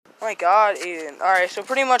My God, Aiden. Alright, so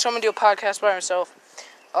pretty much I'm going to do a podcast by myself.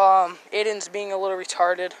 Aiden's being a little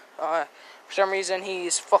retarded. For some reason,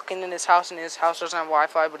 he's fucking in his house, and his house doesn't have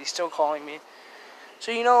Wi-Fi, but he's still calling me.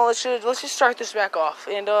 So, let's just start this back off.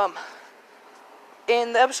 And,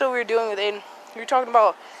 in the episode we were doing with Aiden, we were talking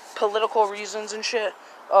about political reasons and shit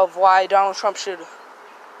of why Donald Trump should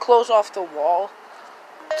close off the wall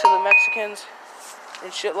to the Mexicans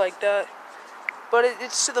and shit like that. But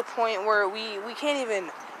it's to the point where we can't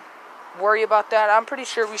even worry about that. I'm pretty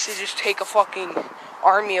sure we should just take a fucking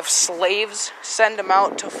army of slaves, send them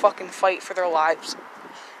out to fucking fight for their lives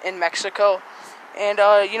in Mexico, and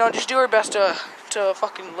just do our best to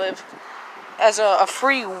fucking live as a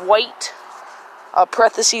free white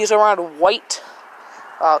parentheses around white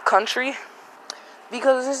country,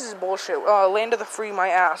 because this is bullshit. Land of the free, my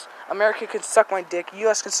ass. America can suck my dick.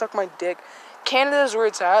 U.S. can suck my dick. Canada is where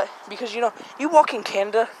it's at, because you walk in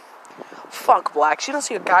Canada. Fuck blacks. You don't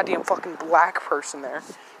see a goddamn fucking black person there.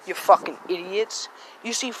 You fucking idiots.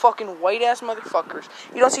 You see fucking white-ass motherfuckers.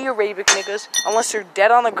 You don't see Arabic niggas unless they're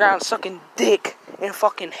dead on the ground sucking dick in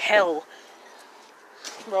fucking hell.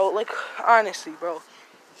 Bro, honestly, bro.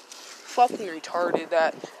 Fucking retarded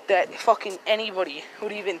that fucking anybody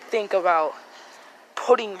would even think about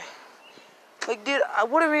putting... dude,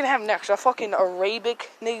 what do we even have next? A fucking Arabic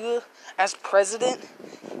nigga as president?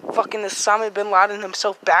 Fucking Osama bin Laden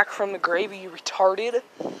himself back from the grave, you retarded?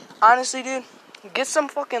 Honestly, dude, get some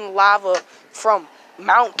fucking lava from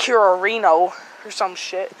Mount Curarino or some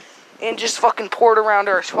shit and just fucking pour it around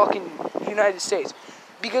our fucking United States.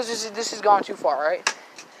 Because this has gone too far, right?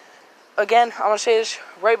 Again, I'm gonna say this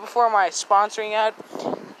right before my sponsoring ad,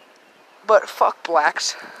 but fuck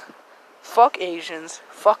blacks, fuck Asians,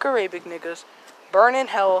 fuck Arabic niggas, burn in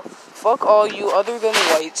hell, fuck all you other than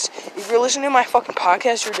whites. If you're listening to my fucking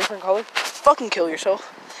podcast, you're a different color, fucking kill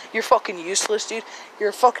yourself. You're fucking useless, dude. You're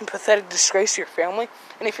a fucking pathetic disgrace to your family.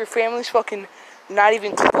 And if your family's fucking not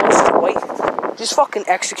even close to white, just fucking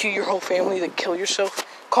execute your whole family, then kill yourself.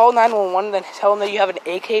 Call 911, then tell them that you have an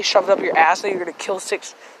AK shoved up your ass, that you're gonna kill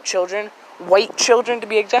 6 children. White children, to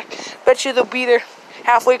be exact. Bet you they'll be there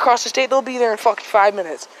halfway across the state. They'll be there in fucking 5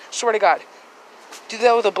 minutes. Swear to God. Do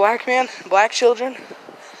that with a black man, black children.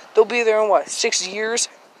 They'll be there in 6 years?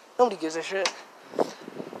 Nobody gives a shit.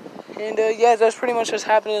 And that's pretty much what's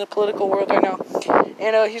happening in the political world right now.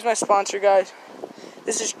 And here's my sponsor, guys.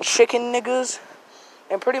 This is Chicken Niggas,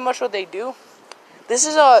 and pretty much what they do.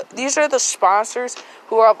 These are the sponsors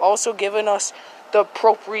who have also given us the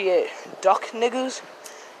appropriate duck niggas.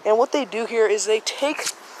 And what they do here is they take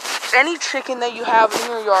any chicken that you have in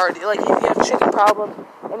your yard, like if you have chicken problems,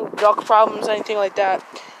 any duck problems, anything like that,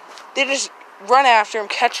 they just run after them,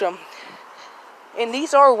 catch them. And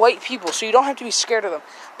these are white people, so you don't have to be scared of them.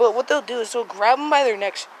 But what they'll do is they'll grab them by their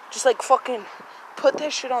necks, just fucking put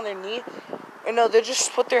that shit on their knee, and they'll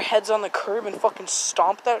just put their heads on the curb and fucking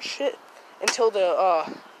stomp that shit until the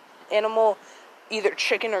animal, either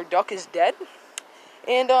chicken or duck, is dead.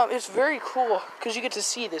 And it's very cool because you get to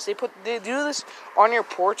see this. They do this on your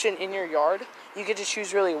porch and in your yard. You get to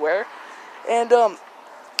choose really where. And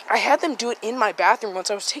I had them do it in my bathroom once.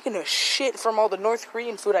 I was taking a shit from all the North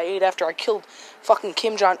Korean food I ate after I killed fucking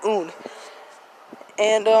Kim Jong-un.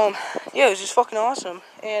 And it was just fucking awesome.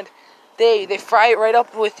 And they fry it right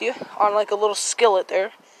up with you on a little skillet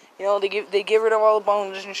there. They give rid of all the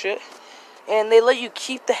bones and shit. And they let you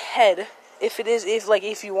keep the head if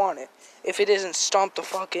you want it. If it isn't, stomp the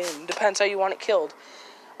fucking, depends how you want it killed.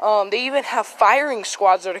 They even have firing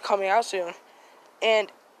squads that are coming out soon.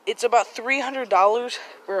 And it's about $300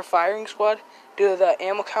 for a firing squad due to the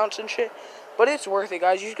ammo counts and shit. But it's worth it,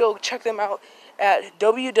 guys. You should go check them out at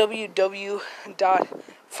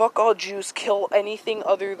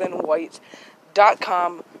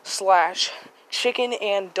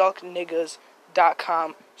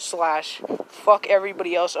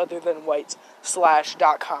everybody else other than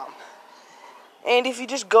whites/.com. And if you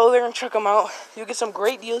just go there and check them out, you'll get some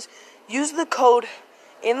great deals. Use the code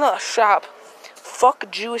in the shop,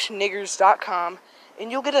 fuckjewishniggers.com,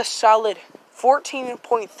 and you'll get a solid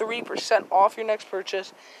 14.3% off your next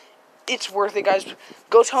purchase. It's worth it, guys.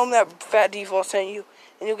 Go tell them that Fat Default sent you,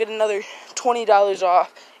 and you'll get another $20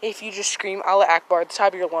 off if you just scream Allah Akbar at the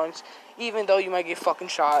top of your lungs, even though you might get fucking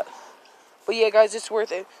shot. But yeah, guys, it's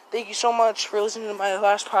worth it. Thank you so much for listening to my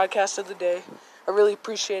last podcast of the day. I really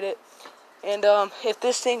appreciate it. And if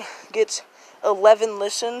this thing gets 11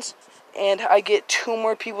 listens and I get 2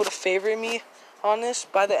 more people to favorite me on this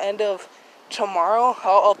by the end of tomorrow,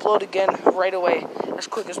 I'll upload again right away as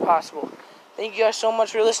quick as possible. Thank you guys so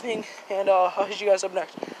much for listening, and I'll hit you guys up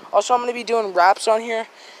next. Also, I'm going to be doing raps on here.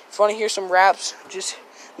 If you want to hear some raps, just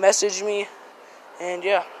message me. And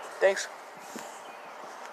yeah. Thanks.